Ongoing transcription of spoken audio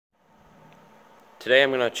Today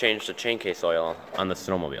I'm going to change the chain case oil on the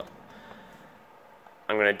snowmobile.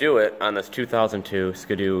 I'm going to do it on this 2002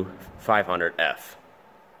 Skidoo 500F.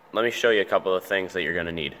 Let me show you a couple of things that you're going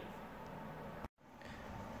to need.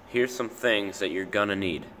 Here's some things that you're going to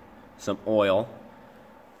need. Some oil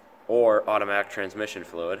or automatic transmission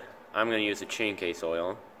fluid. I'm going to use the chain case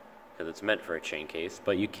oil because it's meant for a chain case,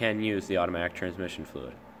 but you can use the automatic transmission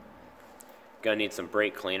fluid. Going to need some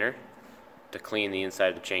brake cleaner to clean the inside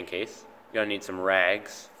of the chain case. You're going to need some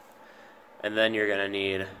rags, and then you're going to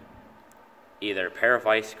need either a pair of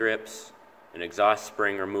vice grips, an exhaust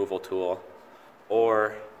spring removal tool,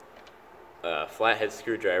 or a flathead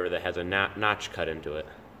screwdriver that has a notch cut into it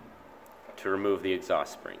to remove the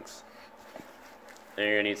exhaust springs. Then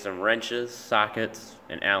you're going to need some wrenches, sockets,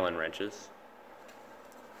 and Allen wrenches.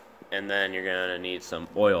 And then you're going to need some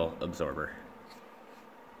oil absorber.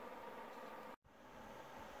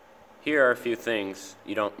 Here are a few things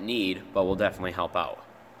you don't need, but will definitely help out.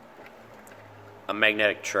 A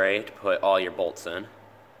magnetic tray to put all your bolts in,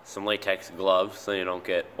 some latex gloves so you don't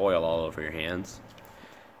get oil all over your hands,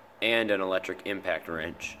 and an electric impact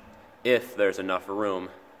wrench if there's enough room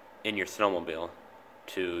in your snowmobile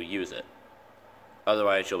to use it.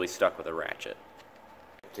 Otherwise, you'll be stuck with a ratchet.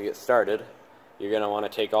 To get started, you're going to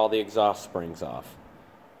want to take all the exhaust springs off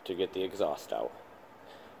to get the exhaust out.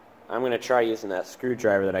 I'm going to try using that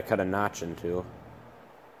screwdriver that I cut a notch into,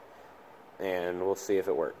 and we'll see if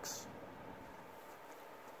it works.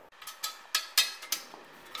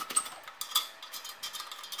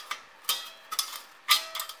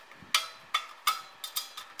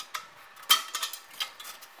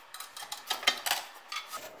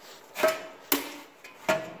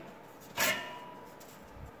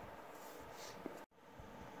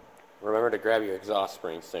 Remember to grab your exhaust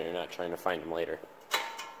springs so you're not trying to find them later.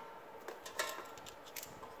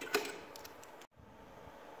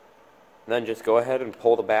 Then just go ahead and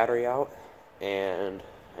pull the battery out, and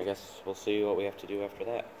I guess we'll see what we have to do after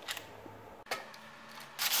that.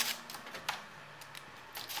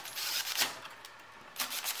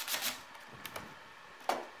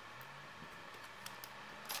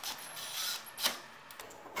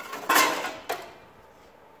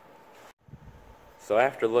 So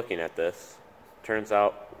after looking at this, turns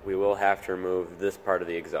out we will have to remove this part of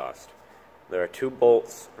the exhaust. There are two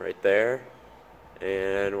bolts right there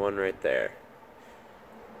and one right there,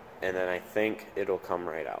 and then I think it'll come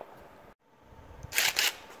right out.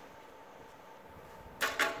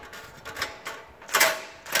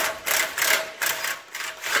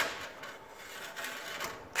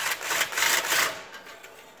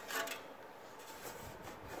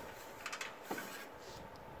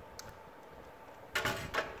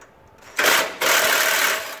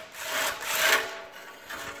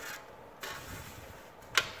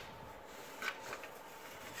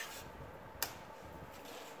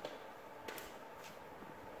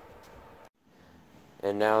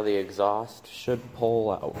 And now the exhaust should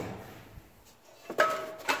pull out.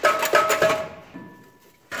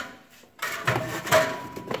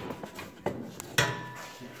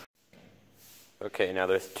 Okay, now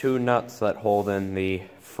there's two nuts that hold in the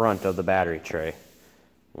front of the battery tray.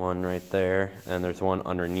 One right there, and there's one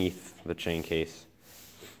underneath the chain case.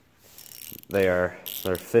 They're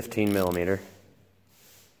 15 millimeter.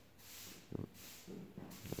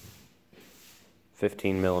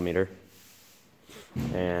 15 millimeter.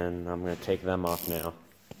 And I'm going to take them off now.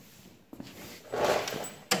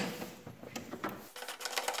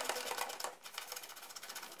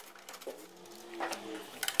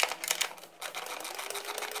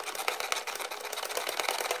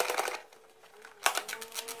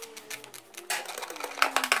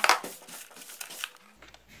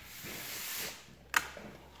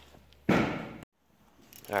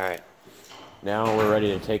 Alright, now we're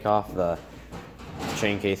ready to take off the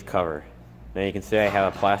chain case cover. Now you can see I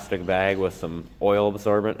have a plastic bag with some oil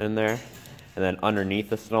absorbent in there, and then underneath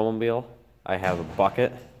the snowmobile I have a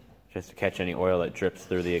bucket just to catch any oil that drips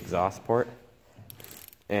through the exhaust port.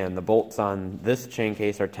 And the bolts on this chain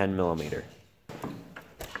case are 10 millimeter.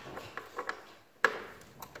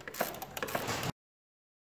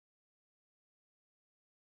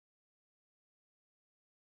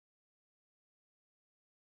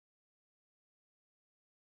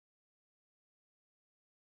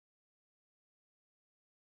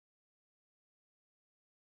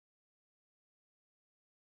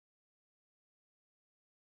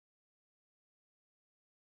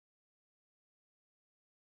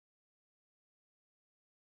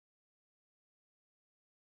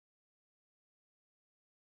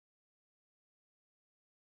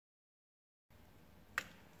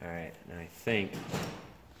 Alright, now I think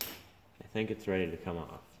it's ready to come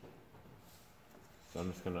off. So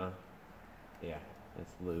I'm just gonna, yeah,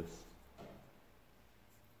 it's loose.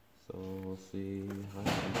 So we'll see how it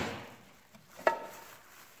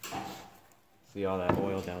ends. See all that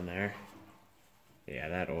oil down there? Yeah,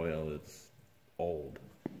 that oil is old.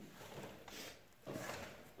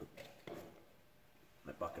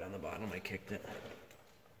 My bucket on the bottom, I kicked it.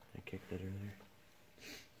 Earlier.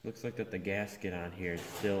 Looks like that the gasket on here is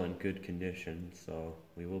still in good condition, so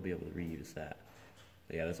we will be able to reuse that.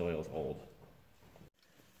 But yeah, this oil is old.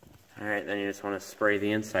 Alright, then you just want to spray the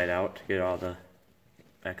inside out to get all the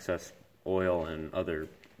excess oil and other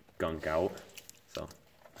gunk out. So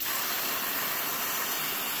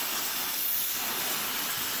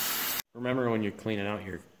remember when you're cleaning out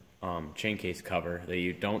your chain case cover that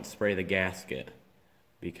you don't spray the gasket,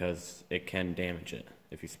 because it can damage it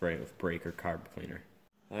if you spray it with brake or carb cleaner.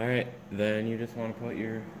 Alright, then you just want to put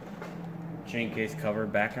your chain case cover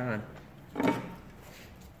back on.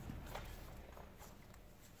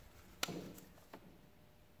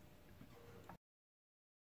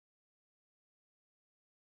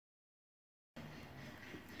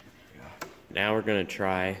 Now we're going to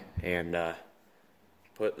try and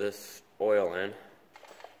put this oil in.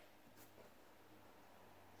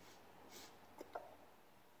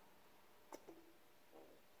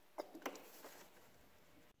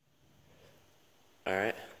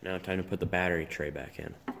 Alright, now time to put the battery tray back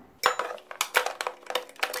in.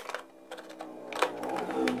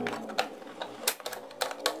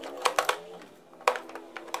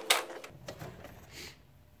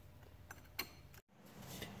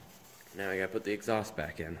 Now I gotta put the exhaust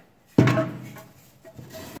back in.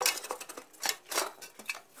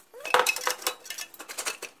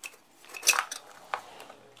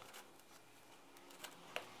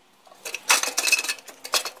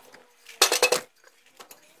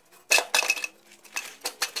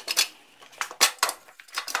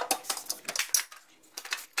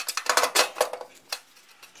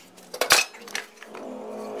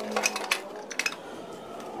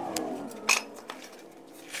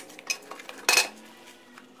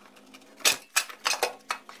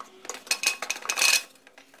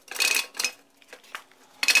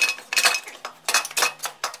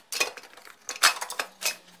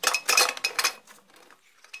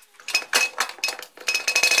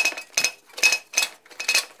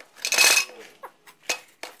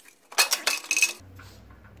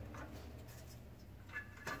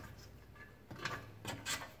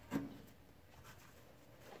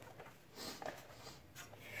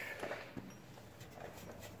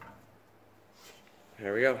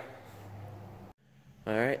 There we go.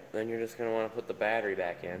 Alright, then you're just going to want to put the battery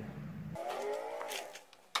back in.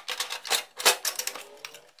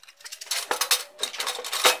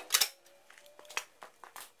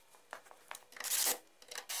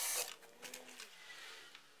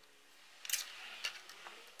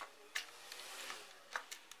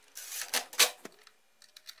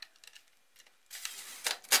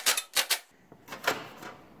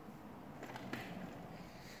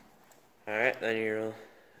 Alright,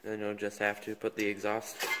 then you'll just have to put the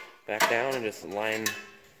exhaust back down and just line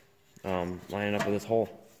it up with this hole.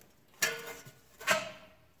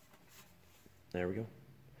 There we go.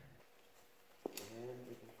 And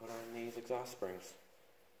we can put on these exhaust springs.